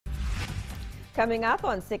Coming up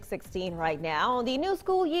on 6:16 right now, the new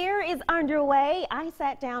school year is underway. I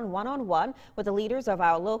sat down one-on-one with the leaders of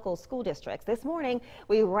our local school districts. This morning,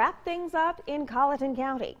 we wrap things up in Colleton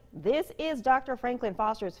County. This is Dr. Franklin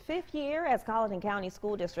Foster's 5th year as Colleton County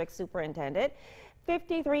School District Superintendent.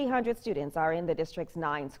 5,300 students are in the district's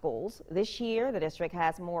 9 schools. This year, the district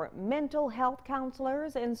has more mental health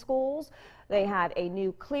counselors in schools. They have a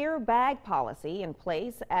new clear bag policy in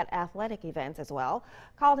place at athletic events as well.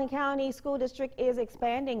 Colleton County School District is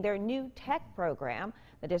expanding their new tech program.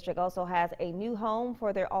 The district also has a new home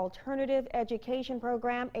for their alternative education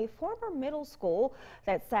program. A former middle school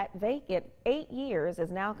that sat vacant 8 years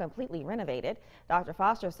is now completely renovated. Dr.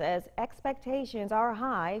 Foster says expectations are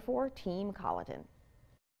high for Team Colleton.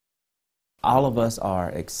 All of us are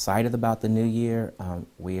excited about the new year.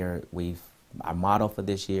 Our motto for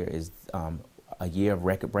this year is a year of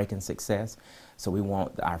record-breaking success. So we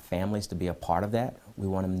want our families to be a part of that. We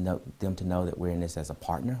want them to know that we're in this as a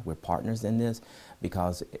partner. We're partners in this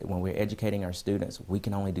because when we're educating our students, we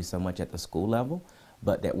can only do so much at the school level,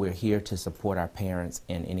 but that we're here to support our parents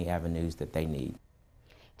in any avenues that they need.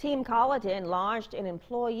 Team Colleton launched an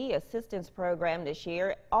employee assistance program this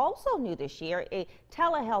year. Also new this year, a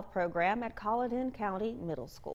telehealth program at Colleton County Middle School.